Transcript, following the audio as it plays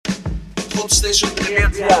pop station.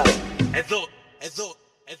 Εδώ.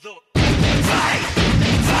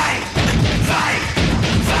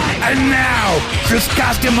 And now, Chris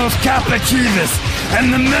Cosmos Capachivis and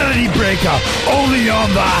the Melody Breaker, only on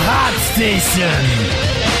the Hot Station.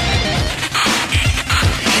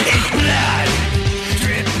 It's blood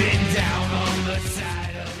dripping down on the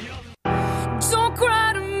side of your... Don't cry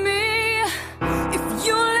to me. If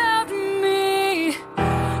you loved me,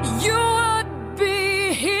 you would be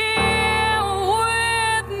here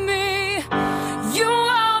with me. You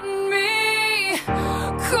want me,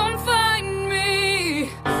 come find me.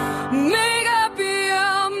 Make up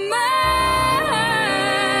your mind.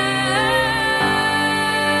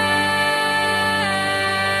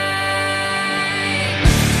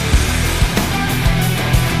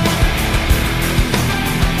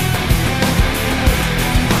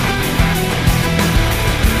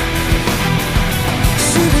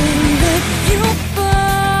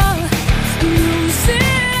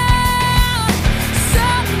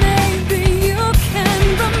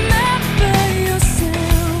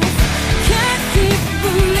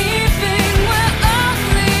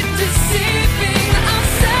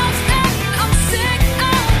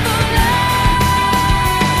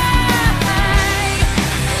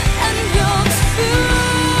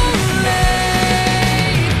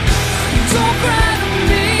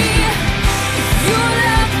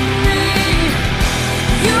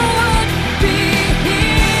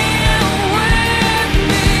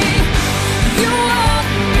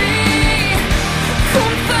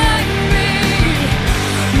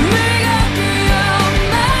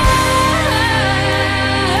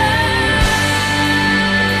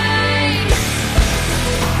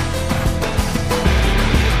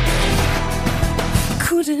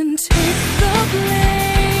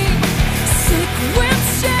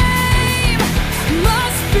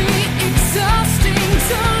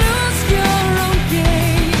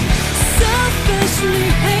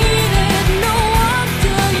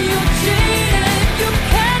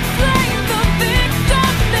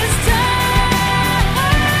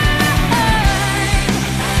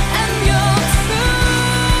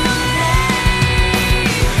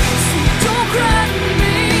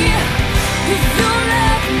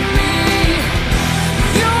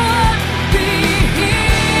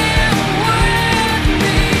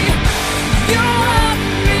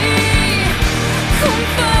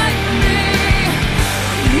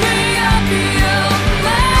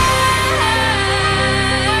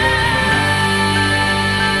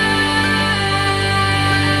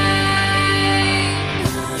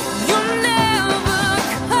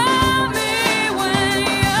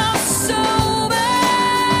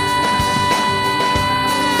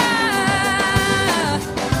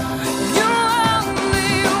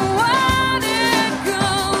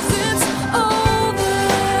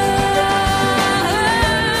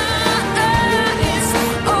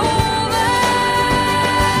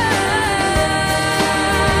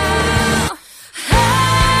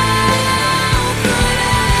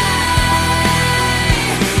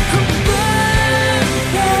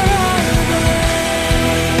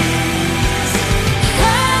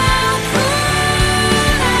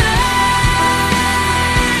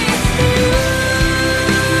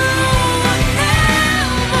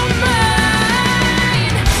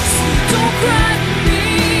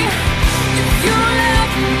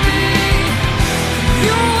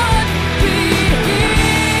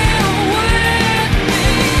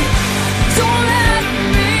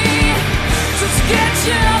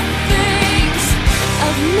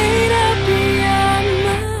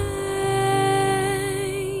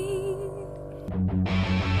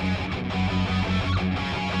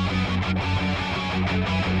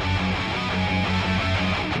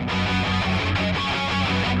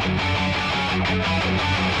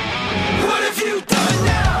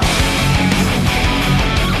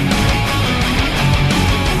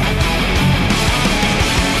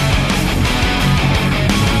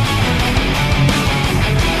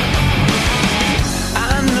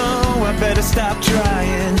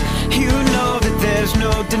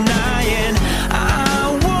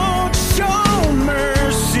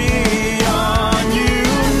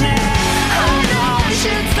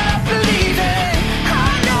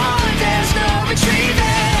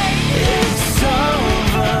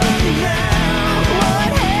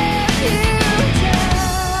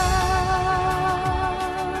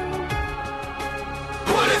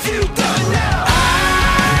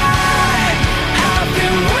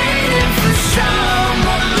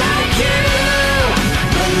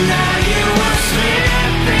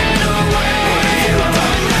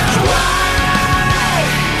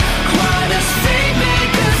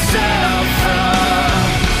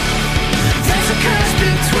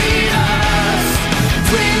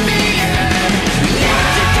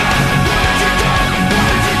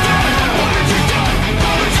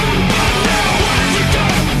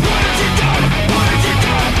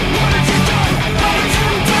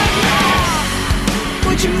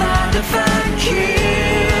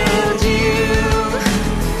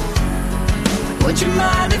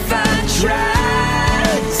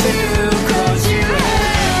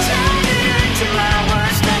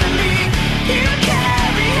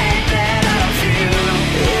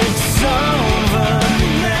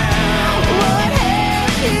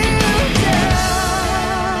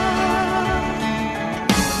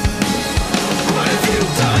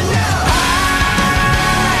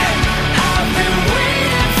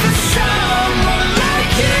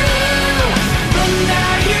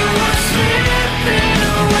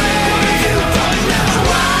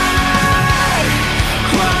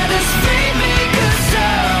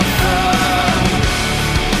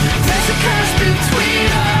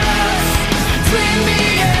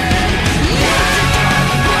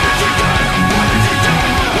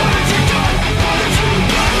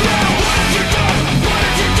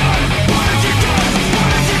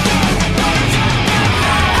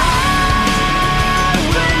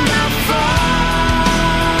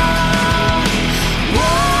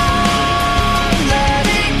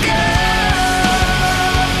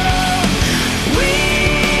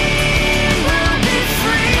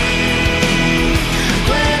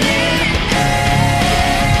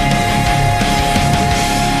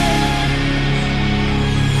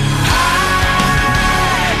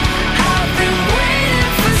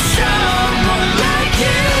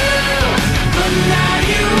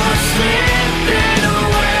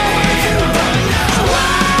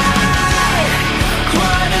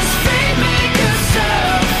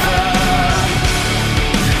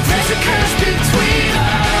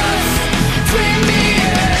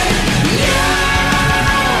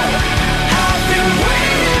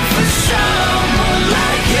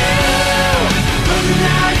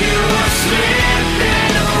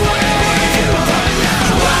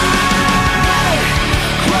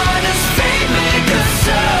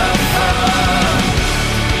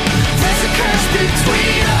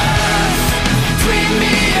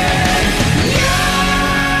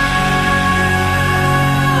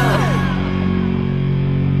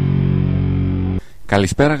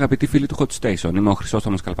 Καλησπέρα αγαπητοί φίλοι του Hot Station. Είμαι ο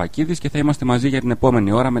Χρυσόστομος Καλπακίδης και θα είμαστε μαζί για την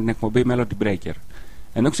επόμενη ώρα με την εκπομπή Melody Breaker.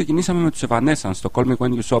 Ενώ ξεκινήσαμε με τους Evanescence, το Call Me When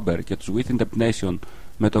You Sober και τους Within Temptation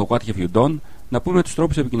με το What Have You Done, να πούμε τους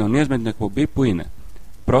τρόπους επικοινωνίας με την εκπομπή που είναι: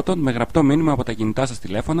 πρώτον, με γραπτό μήνυμα από τα κινητά σας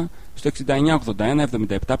τηλέφωνα στο 6981 77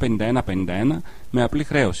 51 51 με απλή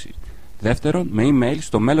χρέωση. Δεύτερον, με email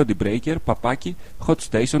στο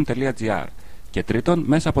melodybreaker@hotstation.gr. Και τρίτον,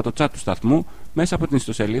 μέσα από το chat του σταθμού, μέσα από την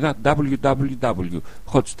ιστοσελίδα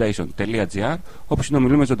www.hotstation.gr, όπου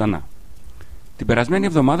συνομιλούμε ζωντανά. Την περασμένη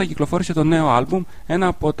εβδομάδα κυκλοφόρησε το νέο άλμπουμ, ένα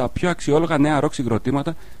από τα πιο αξιόλογα νέα ροκ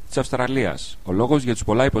συγκροτήματα της Αυστραλίας. Ο λόγος για τους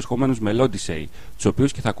πολλά υποσχόμενους Melodicea, τους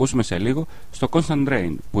οποίους και θα ακούσουμε σε λίγο στο Constant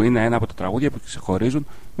Rain, που είναι ένα από τα τραγούδια που ξεχωρίζουν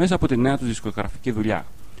μέσα από τη νέα τους δισκογραφική δουλειά.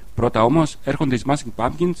 Πρώτα όμως έρχονται οι Smashing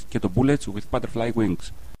Pumpkins και το Bullets with Butterfly Wings.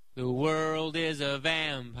 The world is a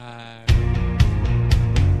vampire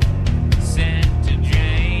sent to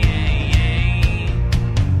drain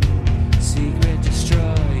secret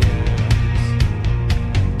destroyers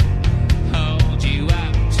hold you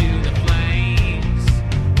up to the flames,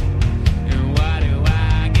 and what do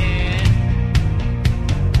I get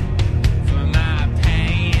for my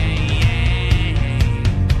pain?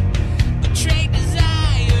 Betrayed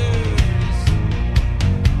desires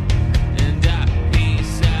and a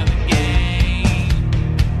piece of the game.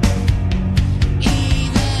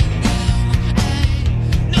 Even though I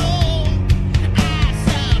know, I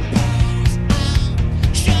suppose I'll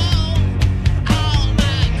show all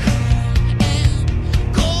my crew and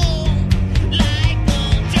go like a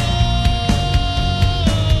joke.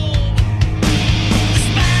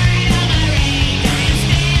 Despite all my rage, I am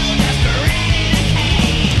still just a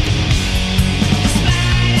renegade. Despite all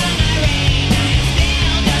my rage, I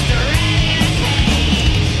am still just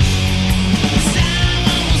a renegade.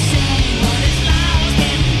 Someone will say what is lost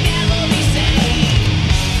can never be saved.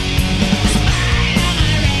 Despite all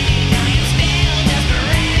my rage, I am still just a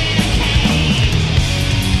renegade. Now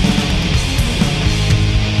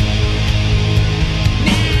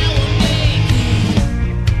I'm making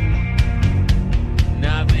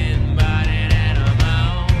nothing but an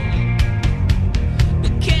animal.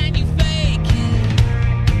 But can you fake it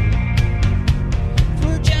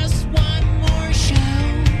for just one more show?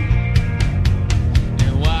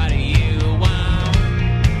 And what do you want?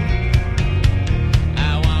 I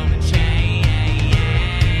wanna change.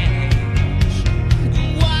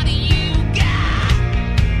 What do you got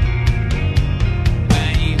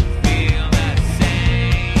when you feel the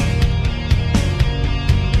same?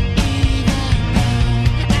 Even though I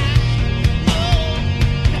know,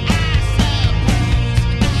 I suppose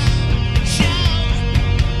I'll show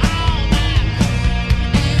all my crew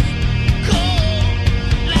and go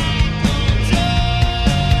like a joke.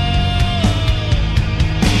 Despite all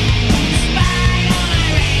my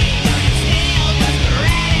rage, I'm still just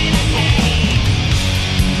a renegade.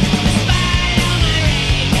 Despite all my rage,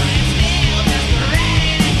 I'm still just a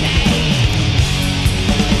renegade.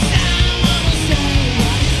 Someone will say what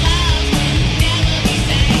is lost can never be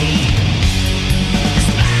saved.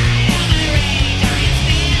 Despite all my rage, I am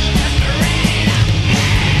still just a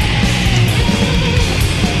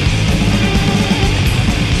Despite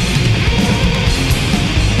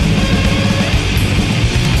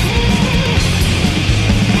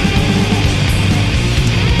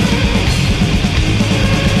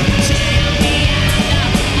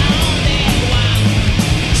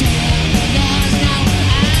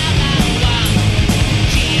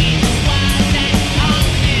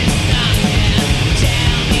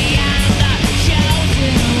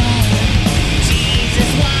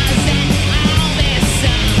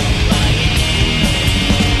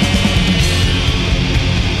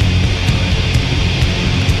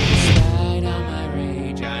rage,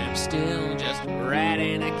 I am still just a rat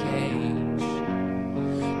in a cage.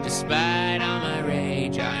 Despite all my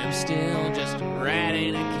rage, I am still just a rat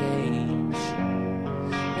in a cage.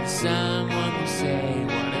 And someone will say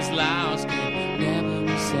what is lost can never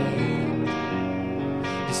be saved.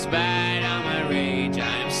 Despite all my rage, I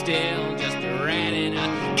am still just a rat in a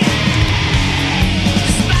cage.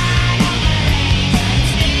 Despite all my rage, I am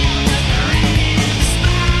still just a rat in a Despite all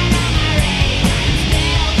my rage,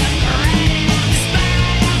 I am still just a rat in a Despite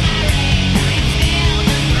all my rage, I am still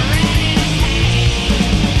just a rat in a cage.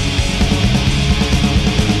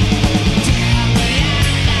 Tell me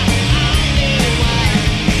I'm the only one.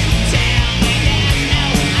 Tell me there's no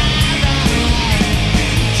other one.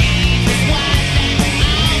 Jesus wasn't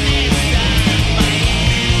on this earth, but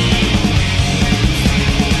yeah.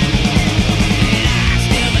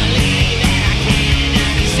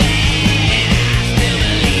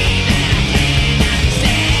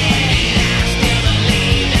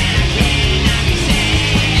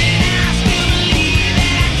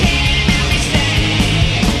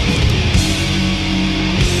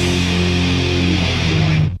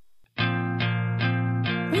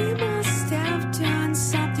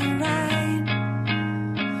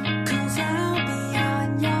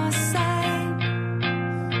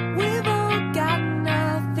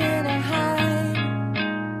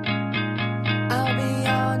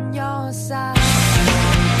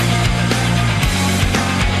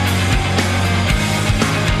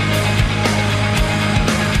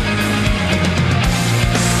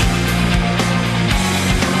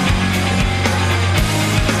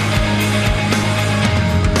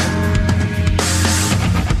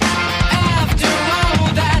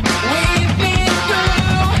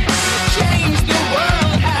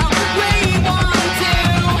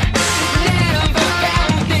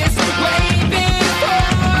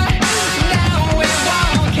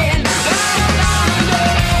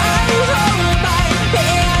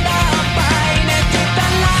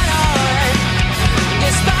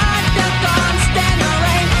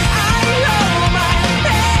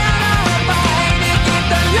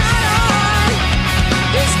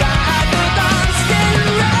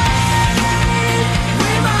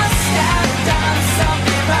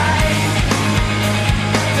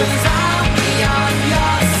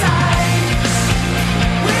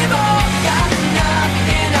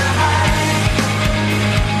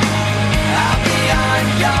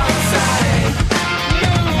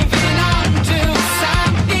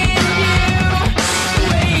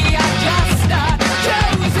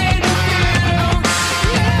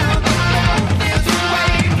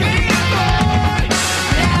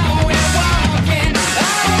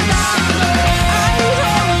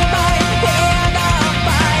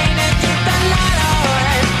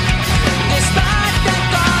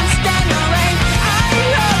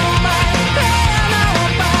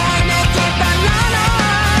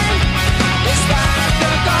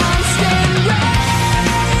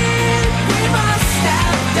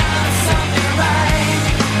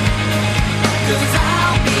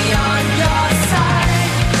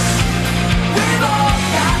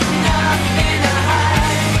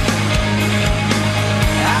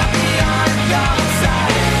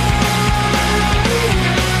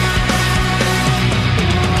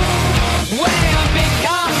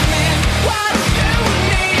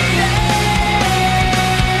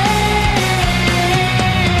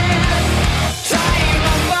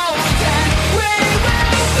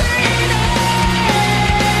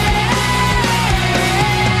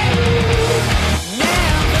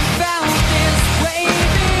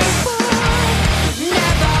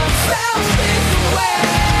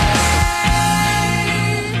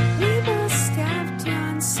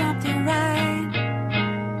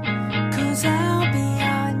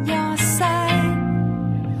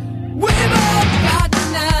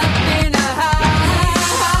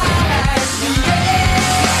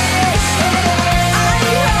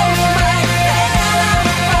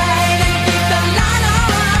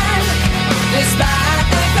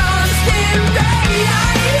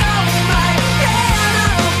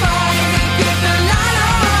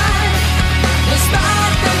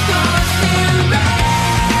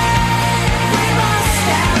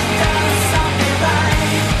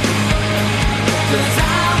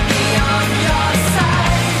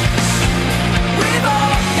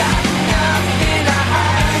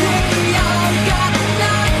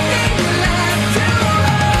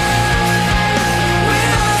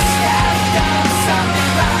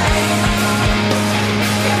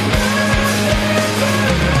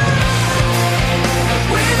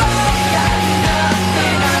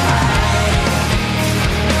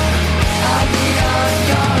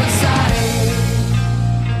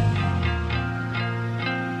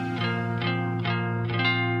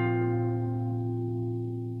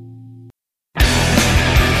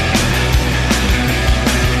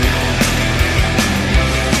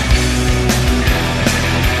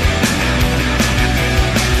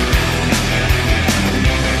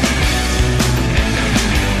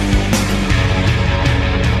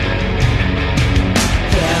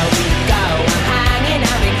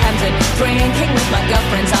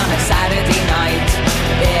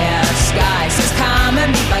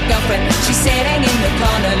 girlfriend. She's sitting in the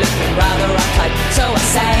corner looking rather uptight. So I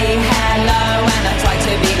say hello and I try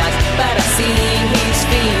to be nice, but I see he's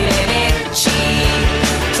feeling itchy,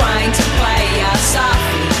 trying to play us off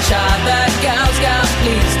each other. Girls, girls,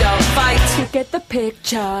 please don't fight. You get the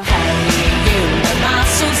picture. Hey, you, the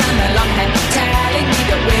muscles and the long hair, telling me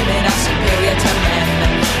that women are superior to men.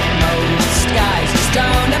 Most guys just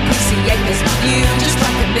don't appreciate this. You just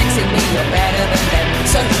try convincing me you're better than them.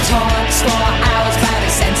 So he talks for hours about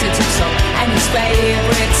a sensitive soul, and his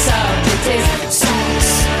favorite subject is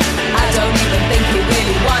sex. I don't even think he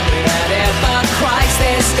really wanted it, but Christ,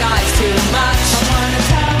 this guy's too much. I wanna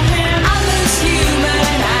tell him I'm as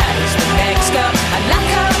human as the next girl. I'd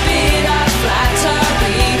like a bit of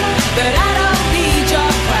flattery, but I don't need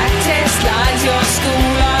your practice lines, your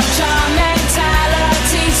school of charm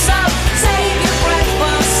mentality. So save your breath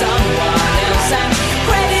for someone else and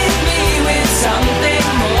credit me with something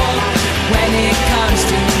more. When it comes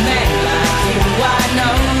to men like you, I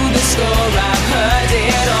know the score. I've heard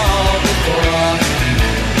it all before.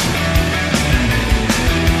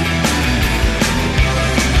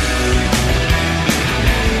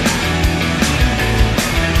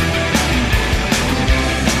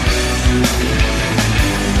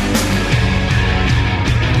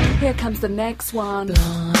 Here comes the next one.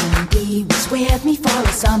 Blondie was with me for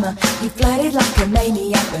a summer. He flirted like a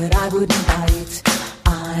maniac, but I wouldn't bite.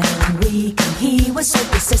 I'm weak and he was so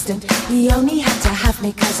persistent. He only had to have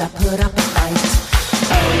me cause I put up a fight.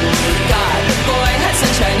 Oh God, the boy had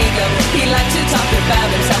such an ego. He liked to talk about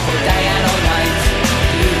himself all day and all night.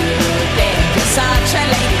 You think you're such a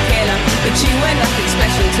lady killer, but you were nothing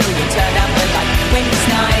special till you turned out the light. When he's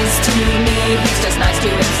nice to me, he's just nice to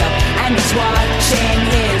himself, and he's watching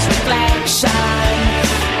his reflection.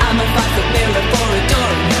 I'm a 5-foot mirror for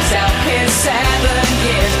adoring himself. His 7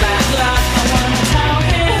 years back luck. I wanna tell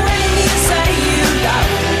him when you say you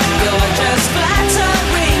love him, you're just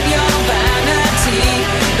flattering your vanity.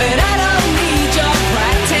 But I don't need your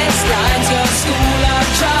practice lines, your school of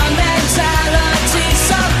charm mentality.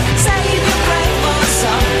 So save your breath for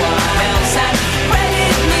someone else and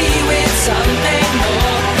credit me with something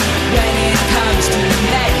more. When it comes to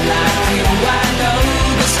men like you, I know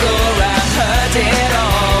the score. I've heard it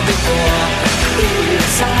all before.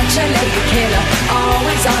 You're such a lady killer,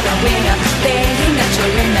 always on a winner, thinking that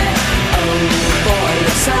you're in there. Oh boy,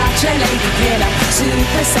 you're such a lady killer,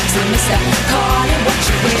 super sexy mister, call it what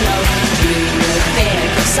you will. Oh, you think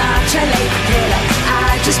you're such a lady killer,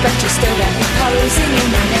 I just bet you're still there, posing in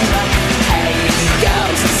the mirror. Hey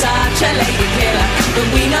girls, you're such a lady killer, but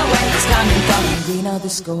we know where it's coming from, and we know the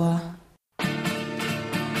score.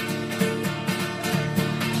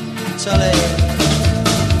 Charlie.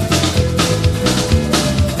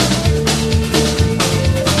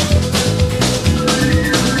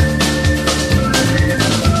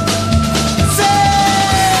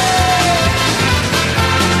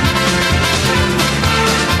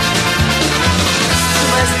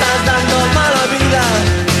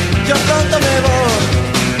 Yo pronto me voy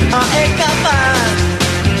a escapar.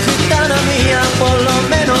 Gitana mía, por lo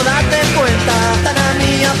menos date cuenta. Gitana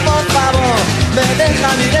mía, por favor, me deja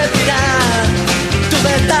mi respirar. Tú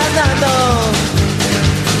me estás dando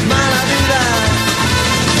mala vida.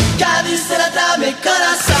 Cádiz se la trae mi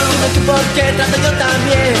corazón. No sé por qué trato yo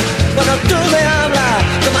también. Cuando tú me hablas,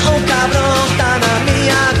 toma un cabrón. Gitana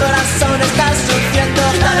mía, corazón, estás sufriendo.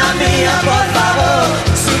 Gitana mía, por favor,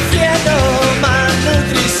 sufriendo.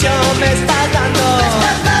 Malnutrición me estás dando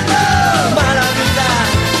mala vida.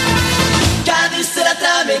 Cádiz se la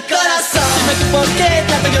trae mi corazón. Dime tú por qué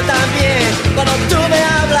trato yo también. Cuando tú me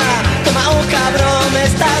hablas, toma un cabrón, me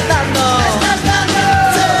estás dando.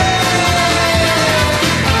 Sí.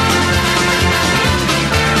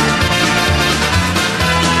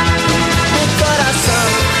 Mi corazón.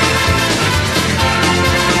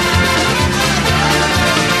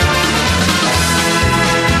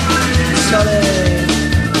 Sole.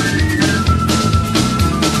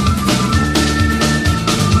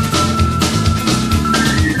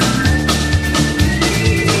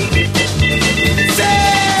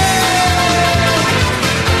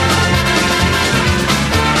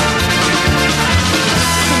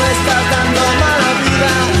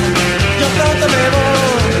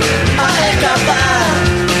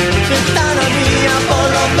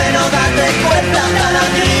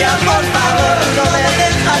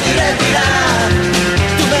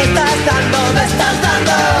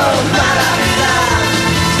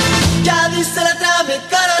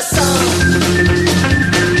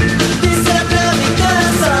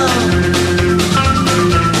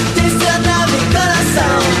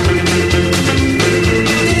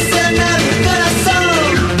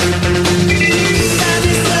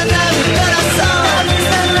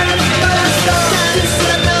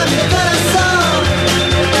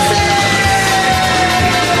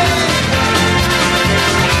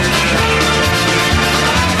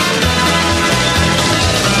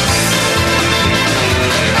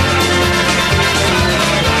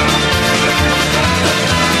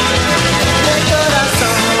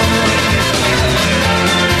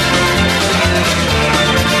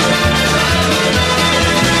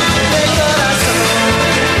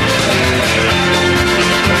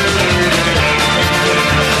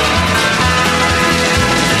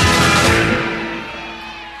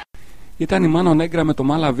 Ήταν η Μάνο Νέγκρα με το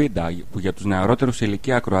Μάλα Βίντα, που για τους νεαρότερους σε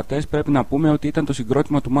ηλικία ακροατές πρέπει να πούμε ότι ήταν το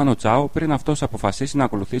συγκρότημα του Μάνο Τσάο πριν αυτός αποφασίσει να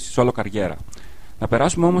ακολουθήσει σόλο καριέρα. Να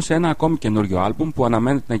περάσουμε όμως σε ένα ακόμη καινούριο άλμπουμ που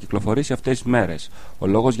αναμένεται να κυκλοφορήσει αυτές τις μέρες. Ο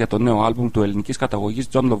λόγος για το νέο άλμπουμ του ελληνικής καταγωγής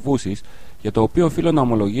Τζον Λοβούσης, για το οποίο οφείλω να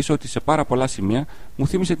ομολογήσω ότι σε πάρα πολλά σημεία μου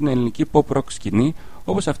θύμισε την ελληνική pop rock σκηνή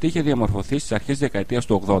όπως αυτή είχε διαμορφωθεί στις αρχές της δεκαετίας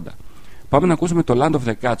του 80. Πάμε να ακούσουμε το Land of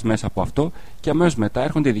the Cats μέσα από αυτό και αμέσως μετά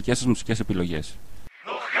έρχονται οι δικές σας μουσικές επιλογές.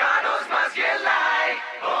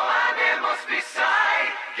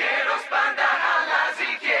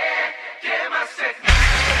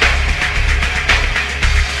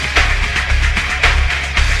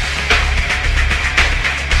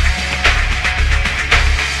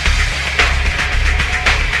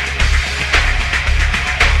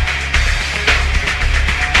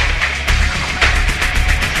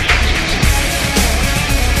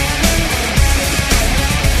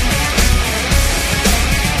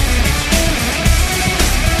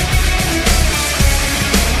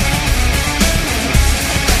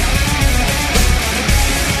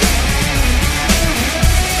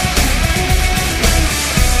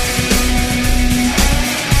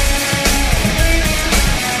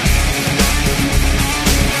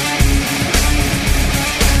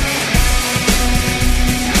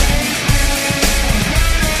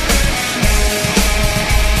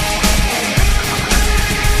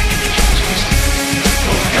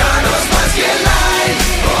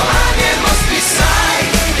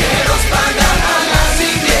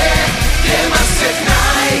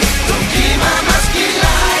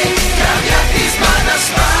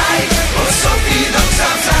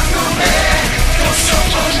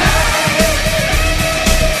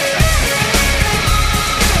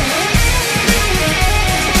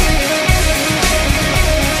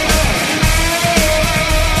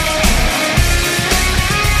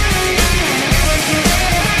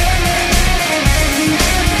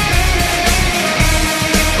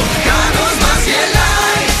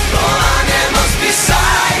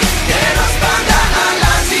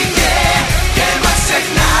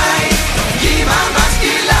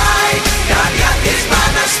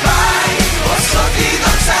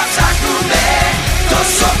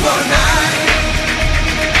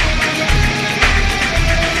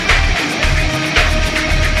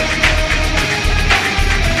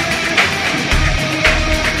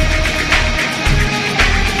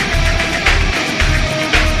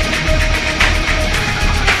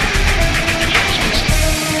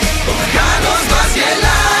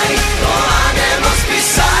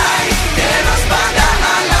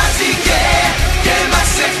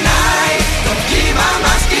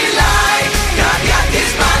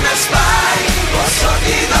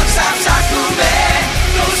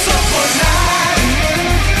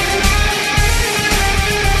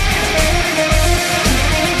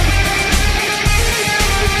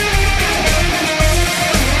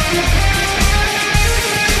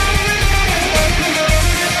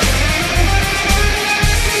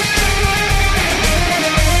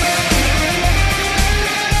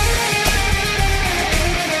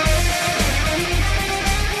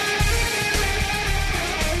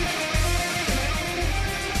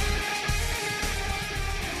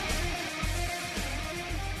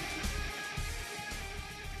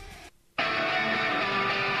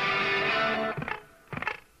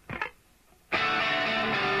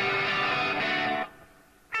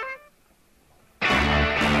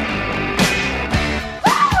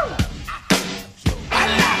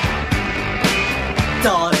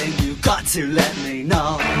 Darling, you got to let me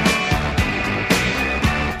know.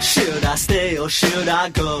 Should I stay or should I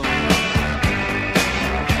go?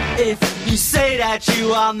 If you say that you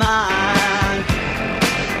are mine,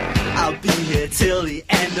 I'll be here till the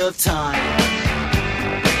end of time.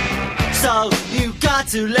 So you got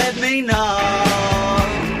to let me know.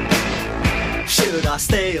 Should I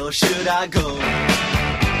stay or should I go?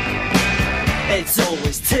 It's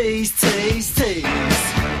always tease, tease, tease.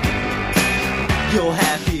 You're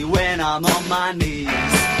happy when I'm on my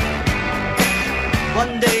knees.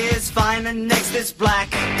 One day is fine and next is black.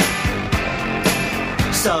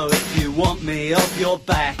 So if you want me off your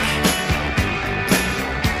back,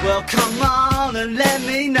 well come on and let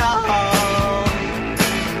me know.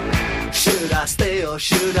 Should I stay or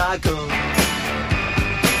should I go?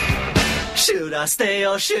 Should I stay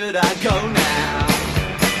or should I go now?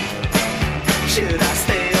 Should I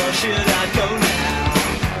stay or should I go now?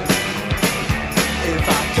 If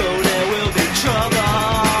I go there will be trouble,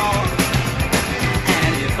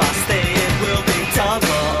 and if I stay it will be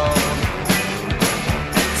double.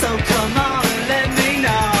 So come on and let me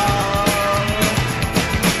know.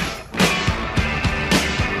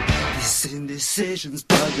 This indecision's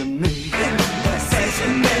bugging me.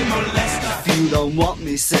 don't want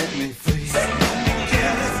me, set me free.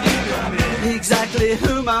 Exactly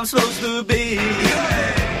whom I'm supposed to be.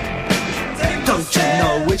 Don't you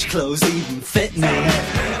know which clothes even fit me?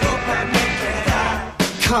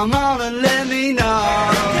 Come on and let me know.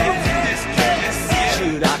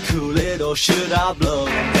 Should I cool it or should I blow?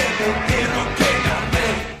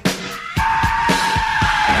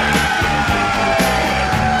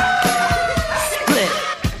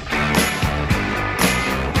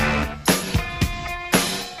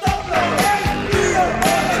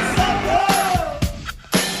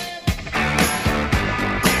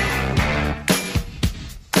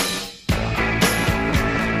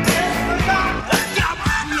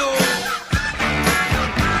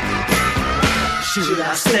 Should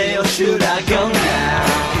I stay or should I go now?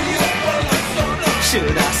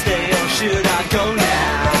 Should I stay or should I go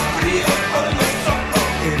now?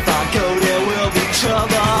 If I go there will be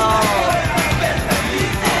trouble,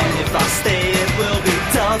 and if I stay it will be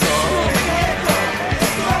double.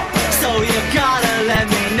 So you gotta let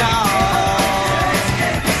me know.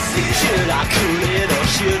 Should I cool it or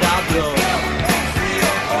should I blow?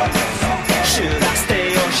 Should I stay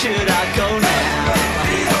or should I go now?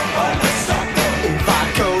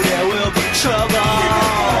 Trouble,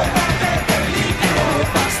 and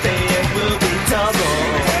if I stay it will be double.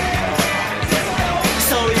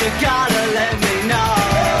 So you gotta let me know.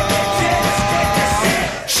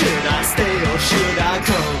 Should I stay or should I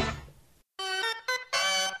go?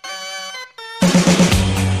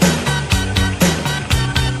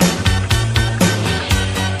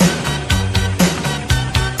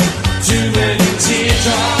 Too many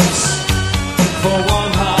teardrops for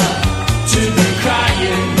one heart to be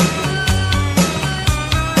crying.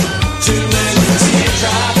 Too many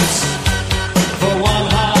teardrops for one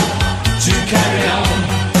heart to carry on.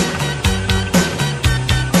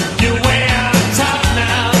 You're way on top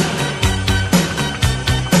now.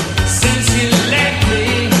 Since you left me,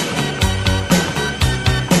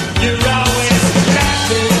 you're always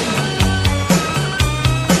laughing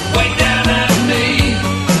way down at me.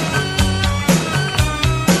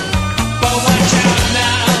 But watch out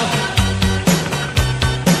now,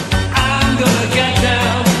 I'm gonna get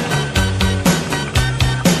down.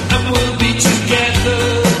 We'll be together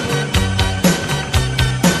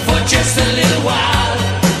for just a little while,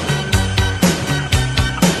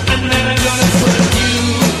 and then I'm gonna put you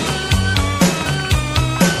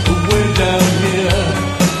way down here,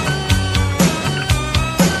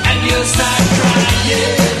 and you'll start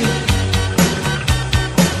crying.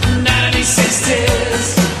 96 tears,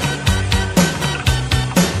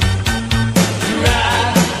 cry.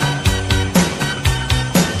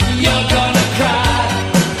 You're gonna cry.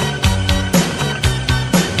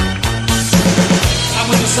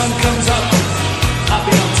 When the sun comes up, I'll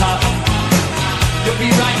be on top. You'll be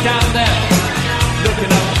right down there,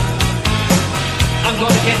 looking up. I'm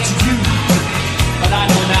gonna get to you, but I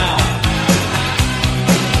know now.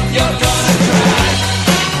 You're gonna cry,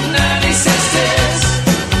 96 tears.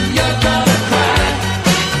 You're gonna cry,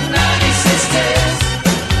 96 tears.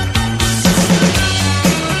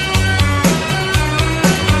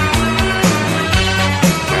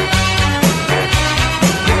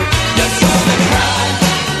 You're gonna cry,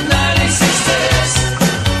 96 tears.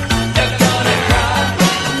 You're gonna cry,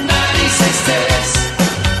 96 tears.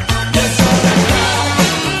 You're gonna cry,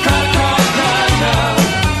 cry, cry, cry now.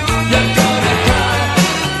 You're gonna cry,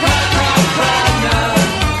 cry, cry, cry now.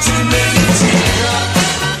 Too many teardrops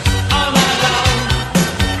all night long.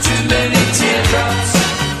 Too many teardrops.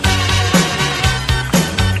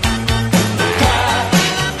 Cry,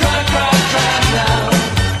 cry, cry, cry now.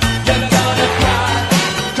 You're gonna cry,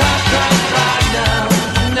 cry, cry, cry now.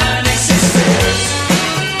 96 tears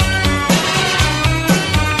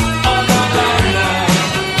all night long now.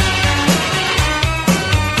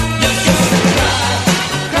 You're gonna cry,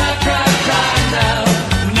 cry, cry, cry now.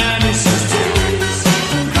 96 tears.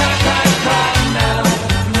 Cry, cry, cry now.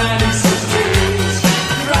 96 tears.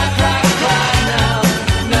 Cry, cry, cry now.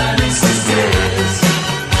 96 tears.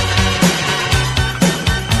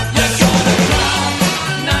 You're gonna cry,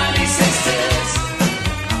 96 tears.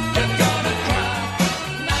 You're gonna cry,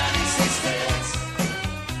 96 tears.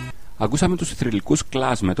 Ακούσαμε τους θρυλικούς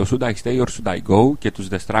Clash με το Should I Stay or Should I Go και τους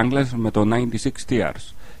The Stranglers με το 96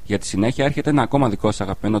 Tears. Για τη συνέχεια έρχεται ένα ακόμα δικό σας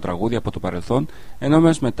αγαπημένο τραγούδι από το παρελθόν, ενώ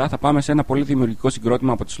αμέσως μετά θα πάμε σε ένα πολύ δημιουργικό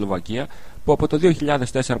συγκρότημα από τη Σλοβακία που από το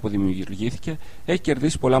 2004 που δημιουργήθηκε έχει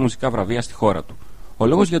κερδίσει πολλά μουσικά βραβεία στη χώρα του. Ο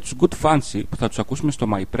λόγος για τους Good Fancy που θα τους ακούσουμε στο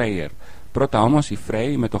My Prayer. Πρώτα όμως η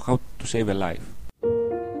Frey με το How to Save a Life.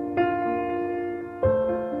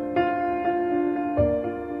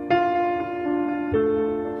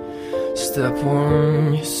 Step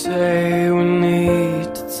one, you say we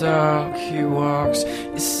need to talk. He walks,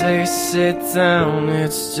 you say sit down,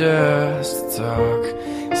 it's just a talk.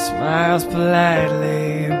 He smiles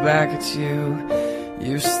politely back at you.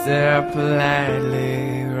 You stare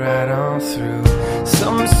politely right on through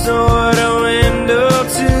some sort of window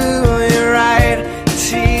to your right.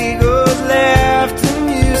 She goes left and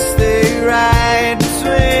you stay right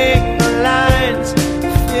between the lines.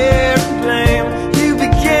 Fear and blame. You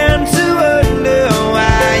began to wonder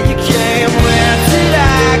why you came. Where did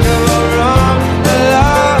I go wrong? I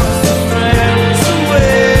lost a friend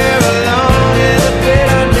somewhere along in the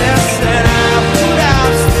bitterness, and I put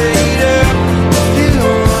out stayed up with you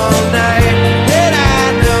all night. And I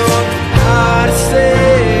know how to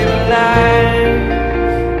save a life.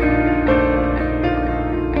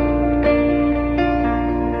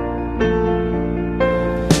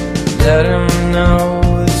 Let him know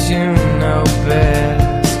that you know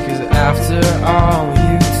best, 'cause after all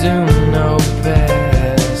you do know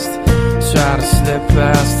best. Try to slip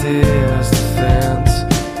past his defense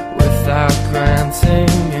without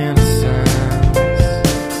granting innocence.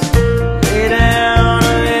 Lay down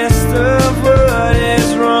a list of what is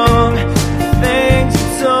wrong, the things you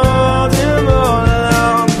told him all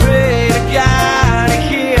along. Pray to God he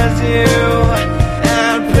hears you,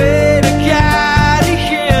 and pray to God he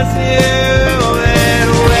hears you. And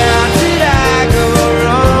where did I go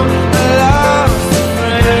wrong? I lost a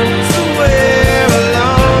friend somewhere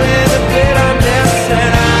along in the bitterness,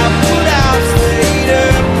 and I put out stayed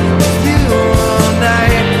up with you all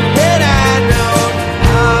night. And I know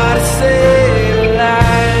how to save a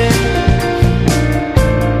life.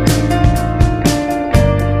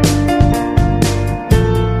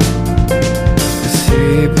 As he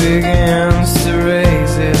begins to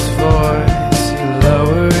raise his voice, you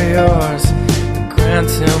lower yours and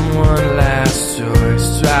grant him one last choice.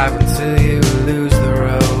 Drive until you lose the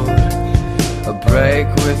road, a break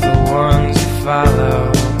with the ones you follow.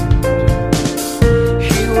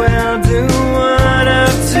 He will do one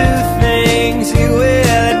of two things. He will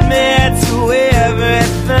admit to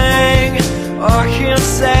everything, or he'll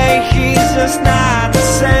say he's just not the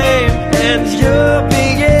same. And you'll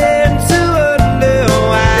begin to wonder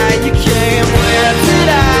why you came. Where did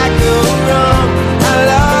I go wrong? I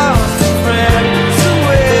lost a friend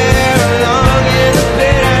somewhere along in the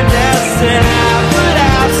bitterness, and I put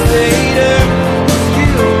out stayed up with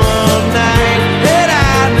you all night. And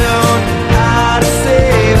I know how to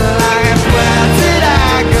save a life. Where did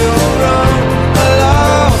I go wrong? I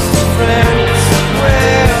lost a friend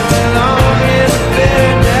somewhere along in the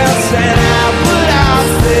bitterness, and I put out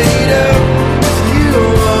stayed up with you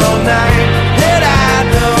all night. And I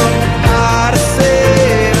know how to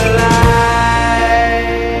save a life.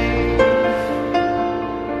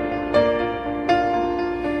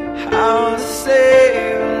 How to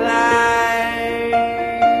save a life.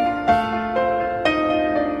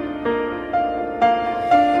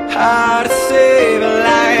 How to save a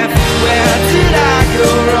life. Where did I go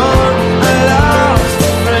wrong? I lost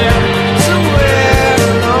a friend somewhere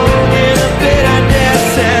along in the bitterness,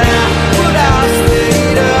 and I put out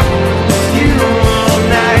stayed up with you all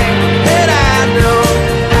night. And I know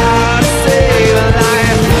how to save a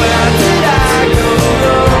life. Where did I go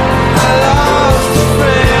wrong? I lost a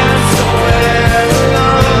friend somewhere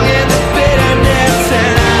along in the bitterness,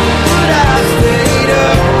 and I put out stayed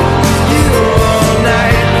up with you all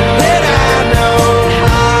night. And I know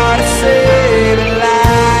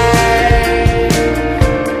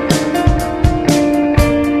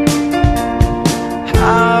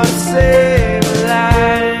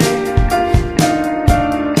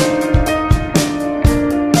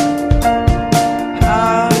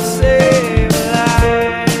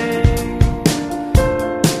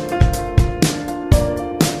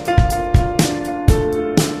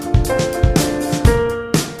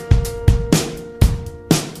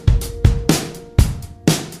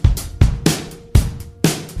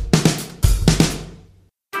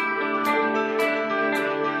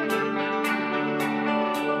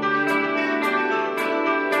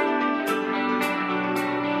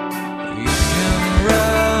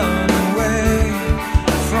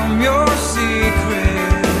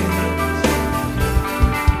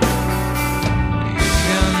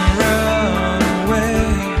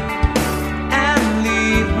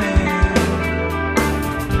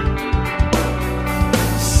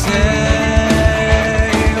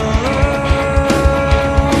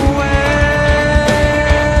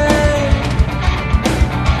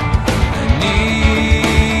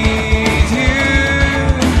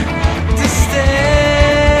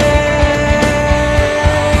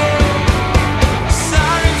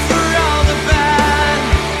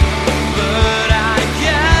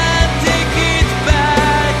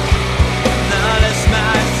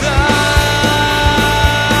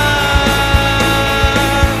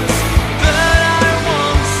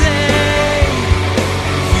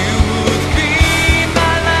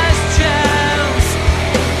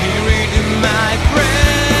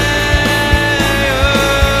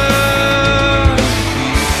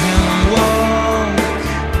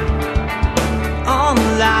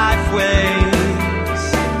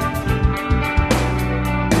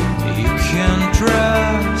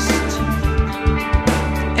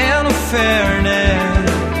fairness.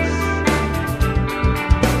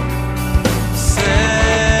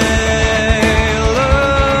 Sail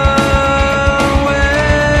away.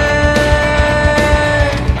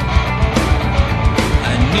 I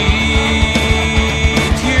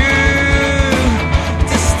need you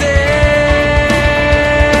to stay.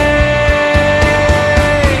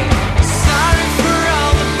 Sorry for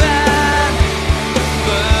all the bad,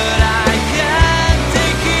 but I can't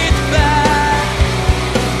take it back.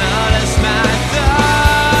 Not as my thoughts,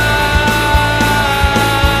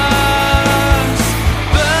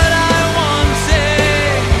 but I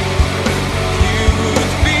wanted you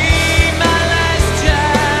would be my last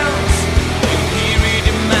chance. You read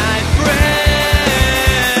in my prayer,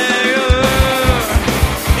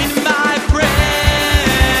 in my prayer.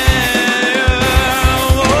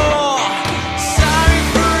 Oh, sorry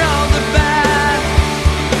for all the bad,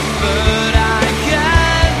 but I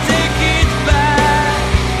can't take it back.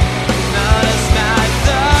 Not as my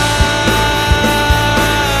thoughts,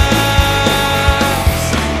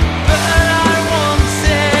 but I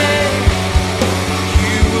wanted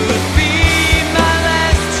you would be my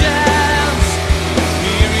last chance.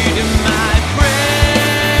 You read in my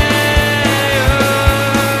prayer,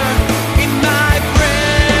 in my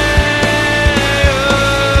prayer.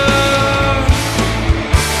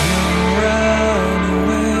 Run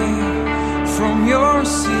away from your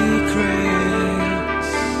secrets.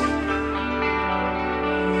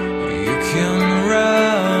 You can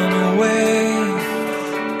run away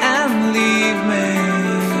and leave me.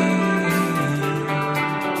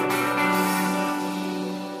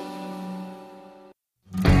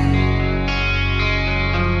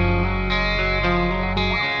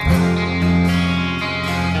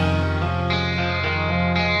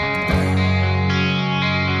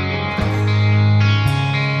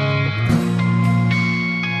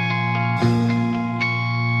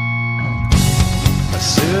 I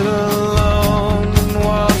sit alone and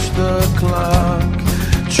watch the clock,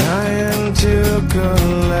 trying to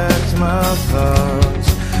collect my thoughts.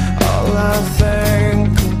 All I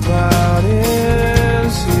think about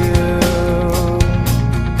is you,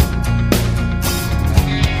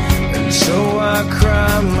 and so I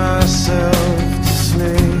cry myself to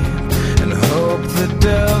sleep and hope the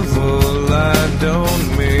devil I don't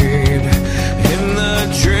meet in the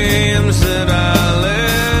dreams that I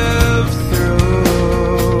live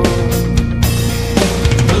through.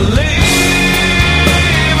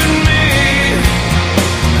 Believe in me,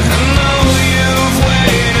 I know you've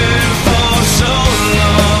waited for so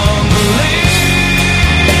long.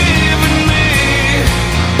 Believe in me,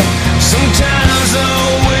 sometimes the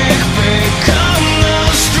weak become the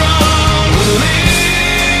strong.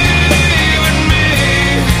 Believe in me,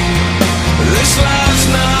 this life's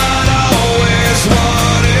not always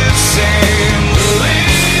what it seems.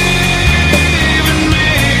 Believe in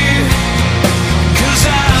me, 'cause I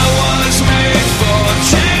was made for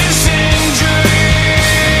chasing dreams.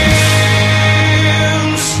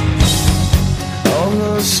 All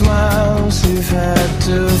the smiles you've had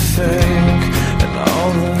to fake, and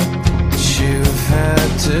all that you've had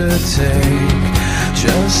to take,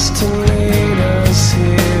 just to lead us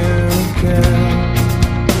here again.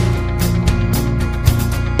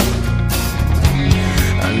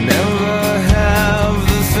 I never have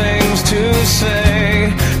the things to say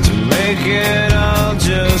to make it all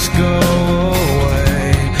just go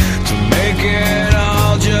away, to make it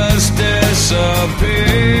all just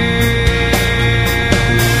disappear.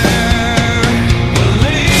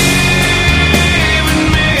 Believe in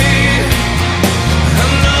me, I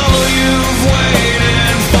know you've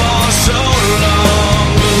waited for so long.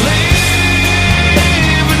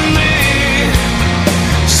 Believe in me,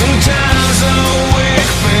 sometimes the weak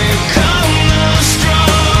become the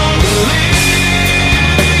strong.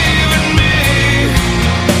 Believe in me,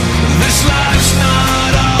 this life's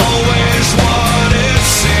not always what it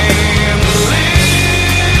seems.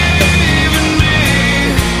 Believe in me,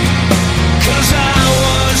 'cause I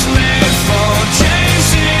was made for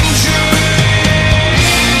chasing dreams.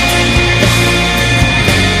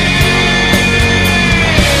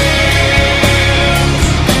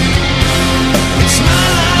 It's my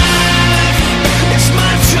life, it's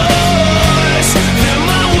my choice. Hear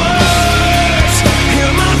my words,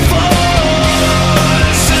 hear my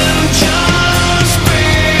voice, and just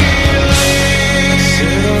believe.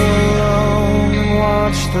 Sit alone and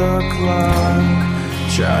watch the clock,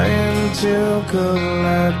 trying to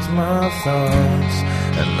collect my thoughts,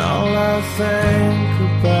 and all I think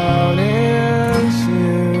about is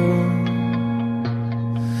you.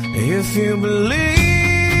 If you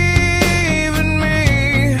believe in me,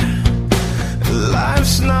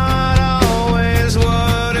 life's not always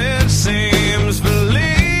what it seems.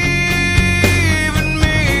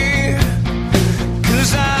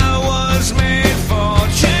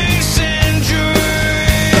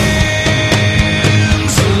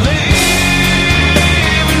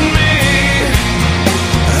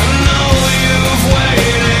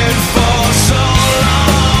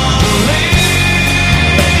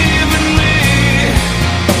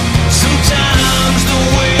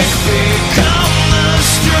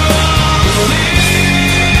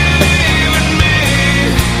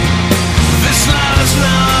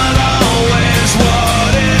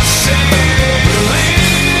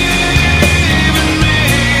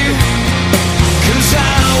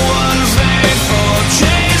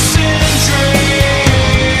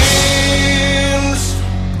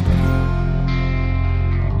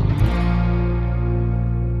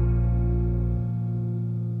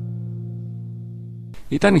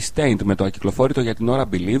 Ήταν η Stained με το ακυκλοφόρητο για την ώρα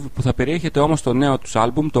Believe, που θα περιέχεται όμως το νέο τους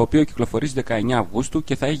άλμπουμ, το οποίο κυκλοφορεί στις 19 Αυγούστου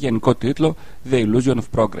και θα έχει γενικό τίτλο The Illusion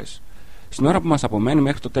of Progress. Στην ώρα που μας απομένει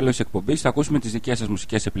μέχρι το τέλος της εκπομπής θα ακούσουμε τις δικές σας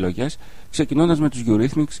μουσικές επιλογές, ξεκινώντας με τους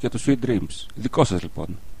Eurythmics και τους Sweet Dreams. Δικό σας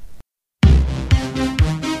λοιπόν.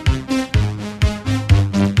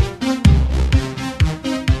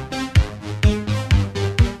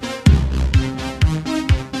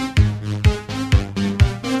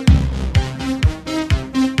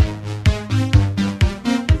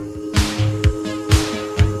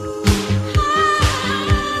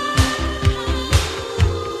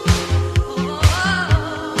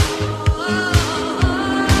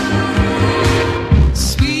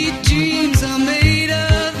 Sweet dreams are made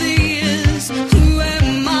of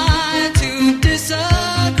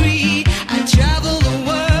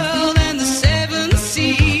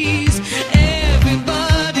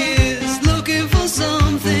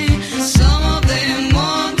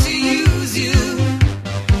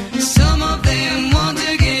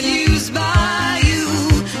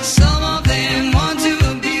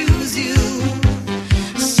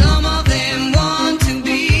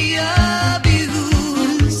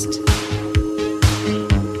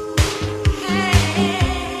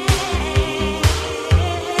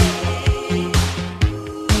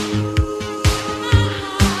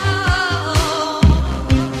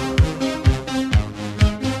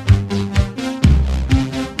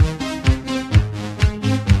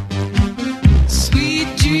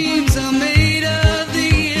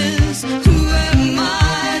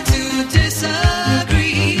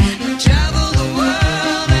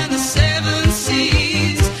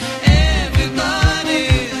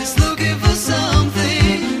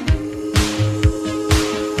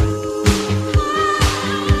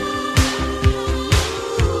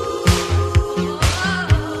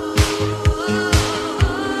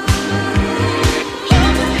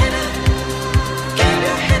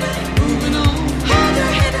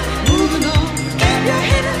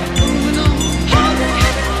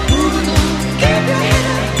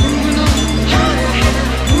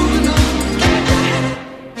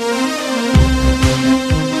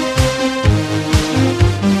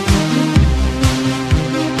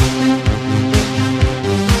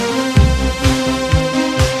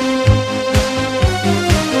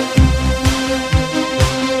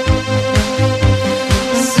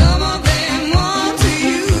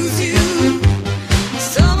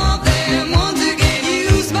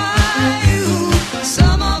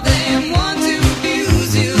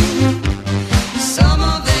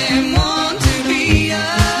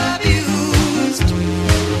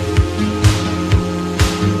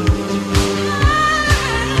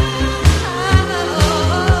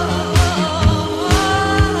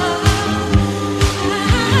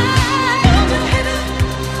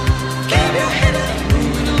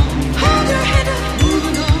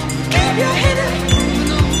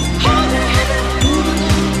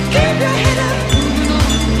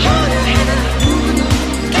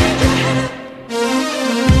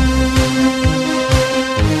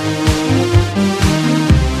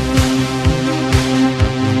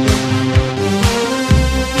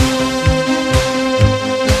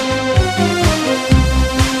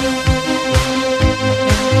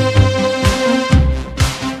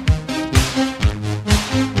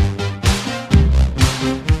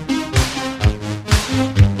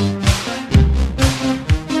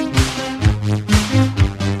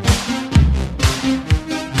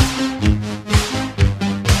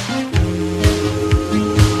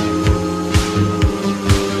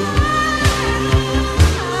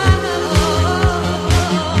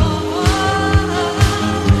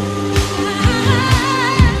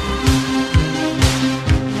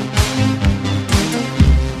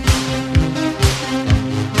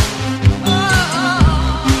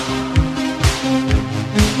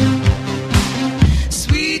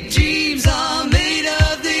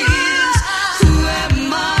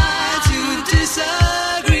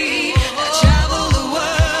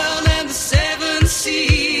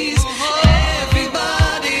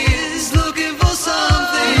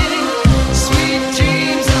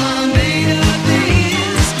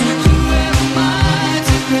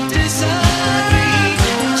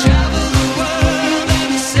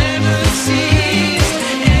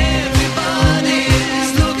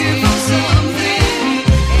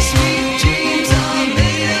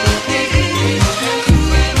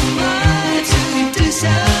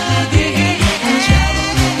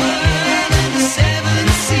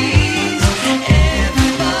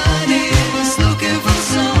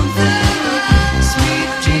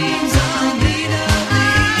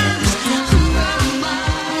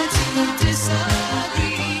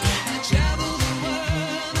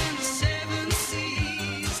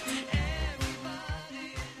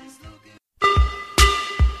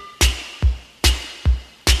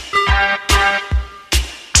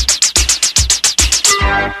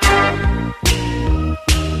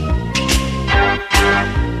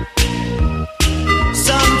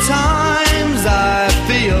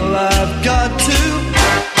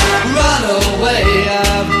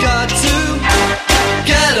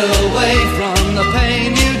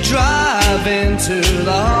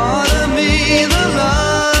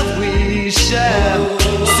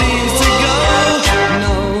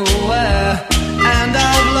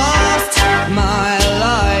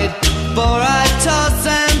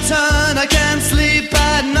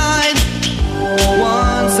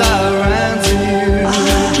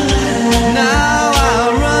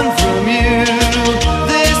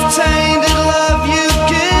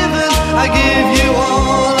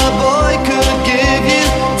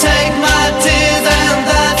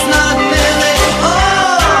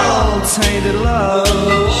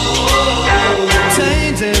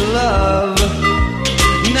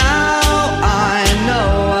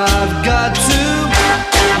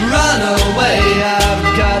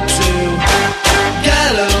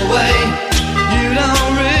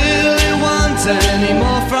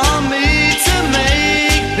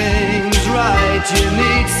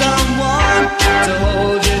to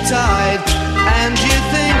hold you tight, and you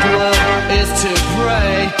think love is to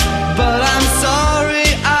pray, but I'm sorry,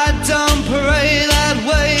 I don't pray that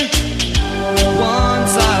way.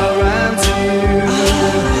 Once I ran to you,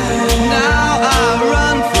 now I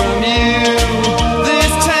run from you.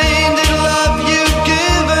 This tainted love you've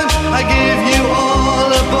given, I give you all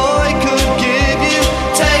a boy could give you.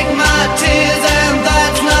 Take my tears and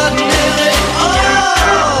that's not nearly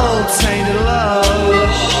all. Tainted love,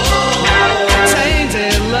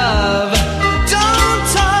 tainted love. Don't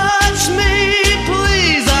touch me,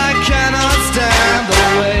 please, I cannot stand the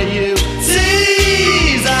way you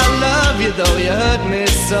tease. I love you though you hurt me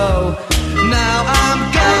so. Now I'm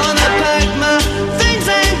gonna pack my things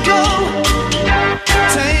and go.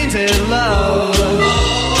 Tainted love,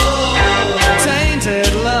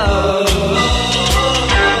 tainted love,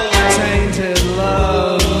 tainted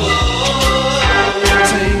love,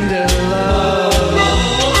 tainted love.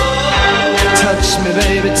 Touch me,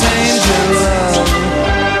 baby, tainted love.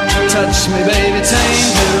 Touch me, baby,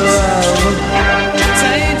 tainted love.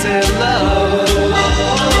 Tainted love.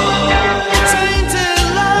 Tainted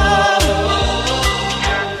love.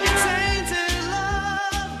 Tainted love.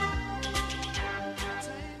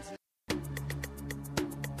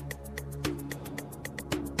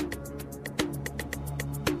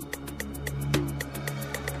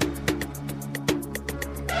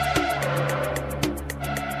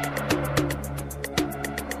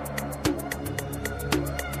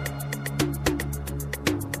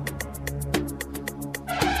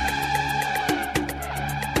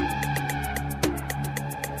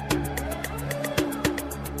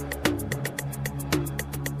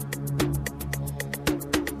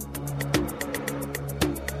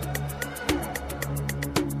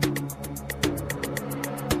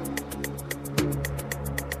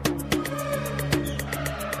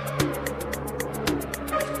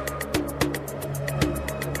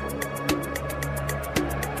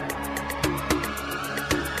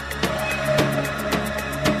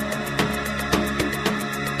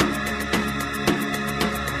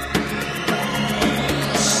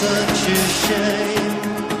 Such a shame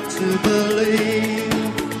to believe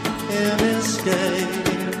in escape,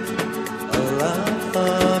 a laugh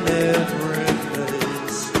on every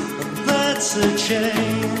face, and that's a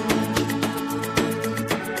change.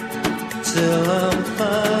 Till I'm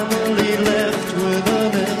finally left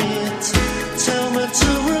without it. Tell me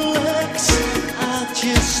to relax, I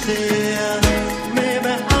just stare. Maybe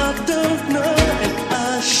I don't know if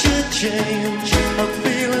I should change. A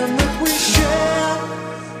feeling that we share.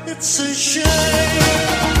 It's a shame.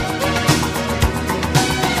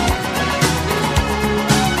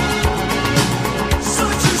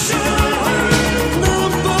 Such a shame.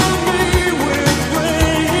 Number me with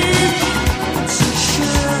rage. It's a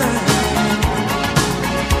shame.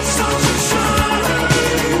 Such a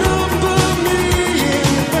shame. Number me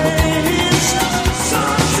in haste.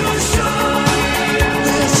 Such a shame.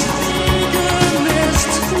 This eagerness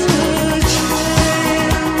to change.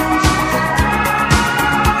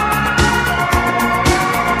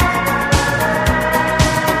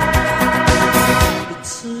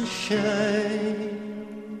 It's a shame.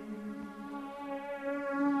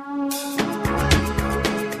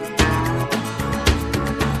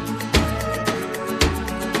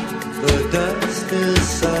 The dust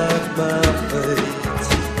inside my face,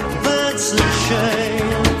 that's a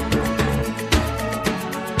shame.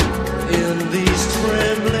 In these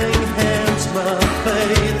trembling hands, my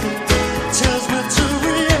faith tells me to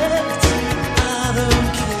react. I don't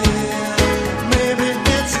care. Maybe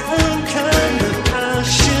it's unkind that I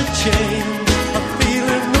should change. A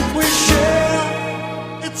feeling that we share.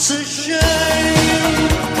 It's a shame.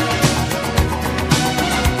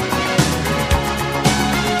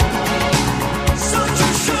 Such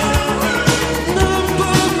a shame.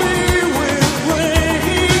 Number me with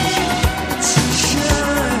rage. It's a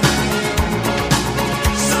shame.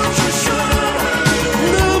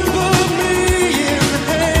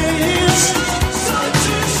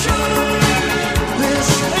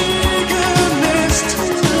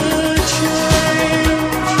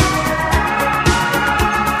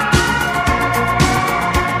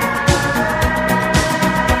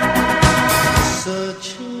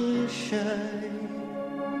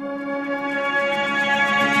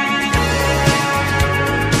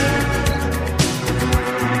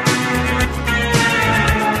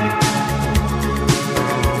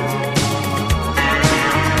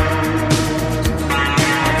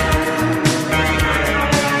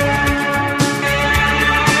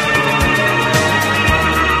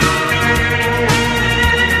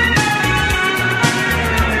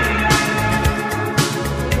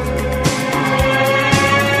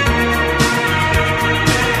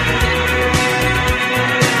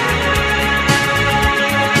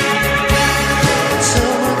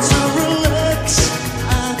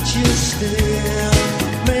 care.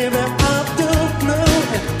 Maybe I don't know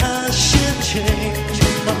if I should change.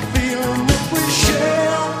 I'm feeling that we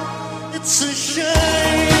share. It's a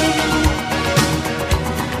shame.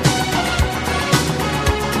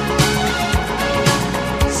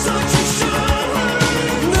 Such a shame.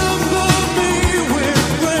 Number me with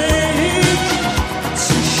rage. It's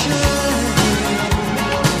a shame.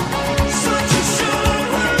 Such a shame.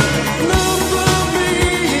 Number me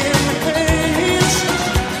in haste.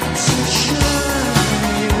 It's a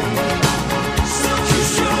shame. Such a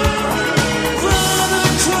shame. Run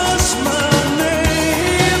across my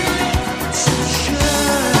name. It's a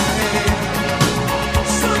shame.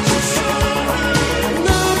 Such a shame.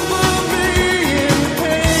 Number me in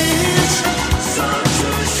haste. Such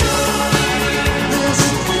a shame. This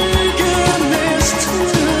eagerness to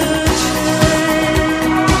change.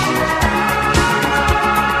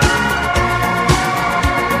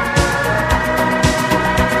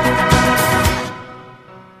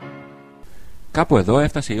 Κάπου εδώ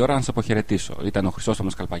έφτασε η ώρα να σας αποχαιρετήσω. Ήταν ο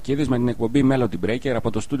Χρυσόστομος Καλπακίδης με την εκπομπή Melody Breaker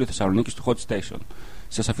από το στούντιο Θεσσαλονίκης του Hot Station.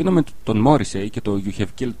 Σας αφήνω με τον Morrissey και το You Have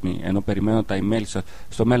Killed Me, ενώ περιμένω τα email σας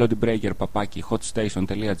στο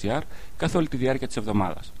melodybreaker@hotstation.gr καθ' όλη τη διάρκεια της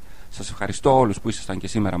εβδομάδας. Σας ευχαριστώ όλους που ήσασταν και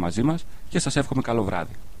σήμερα μαζί μας και σας εύχομαι καλό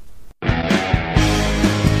βράδυ.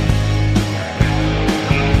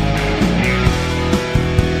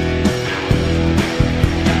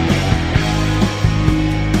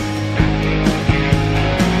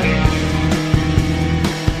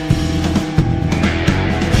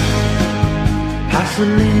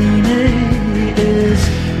 Pasolini is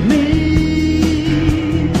me.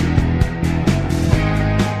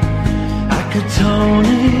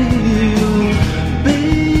 Acatoni you'll be.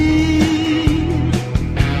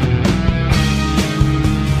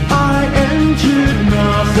 I entered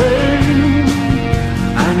nothing,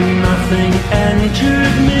 and nothing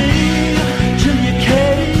entered me, till you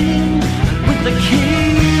came with the key,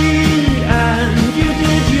 and you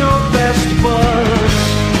did your best, but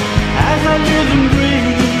as I live and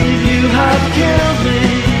breathe, you have killed me,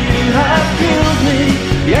 you have killed me.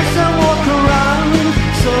 Yes, I walk around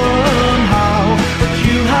somehow, but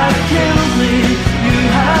you have killed me, you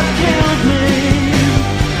have killed me.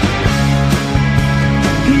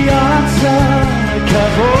 Piazza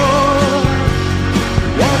Cavour,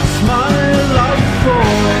 what's my life for?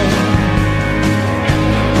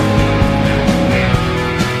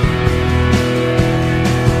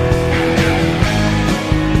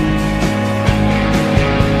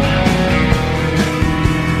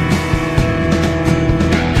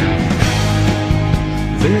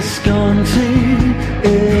 Visconti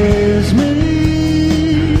is me.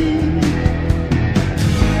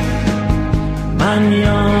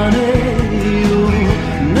 Magnani you'll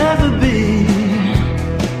never be.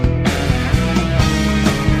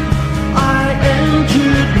 I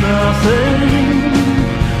entered nothing,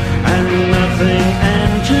 and nothing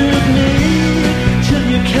entered me, till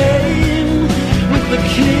you came with the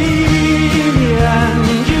key, and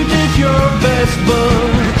you did your best, but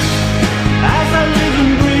as I live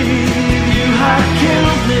and breathe, you have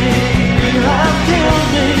killed me, you have killed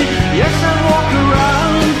me. Yes, I walk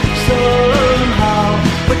around somehow,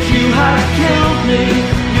 but you have killed me,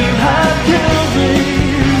 you have killed me.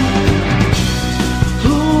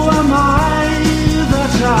 Who am I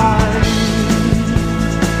that I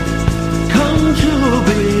come to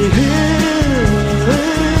be here?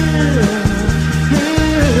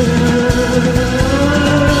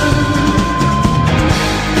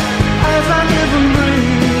 As I live and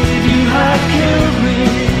breathe, you have killed me,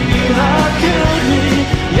 you have killed me.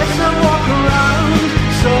 Yes, I walk around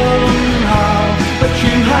somehow, but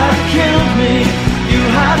you have killed me, you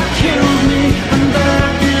have killed me. And there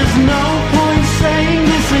is no point saying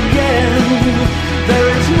this again, there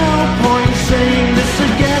is no point saying this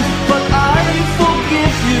again, but I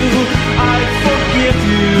forgive you, I forgive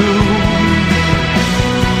you.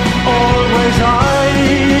 Always I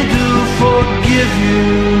do forgive you.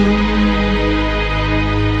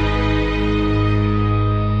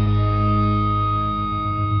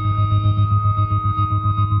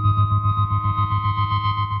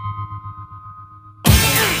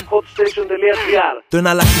 Hotstation.gr. Το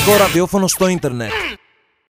εναλλακτικό ραδιόφωνο στο ίντερνετ.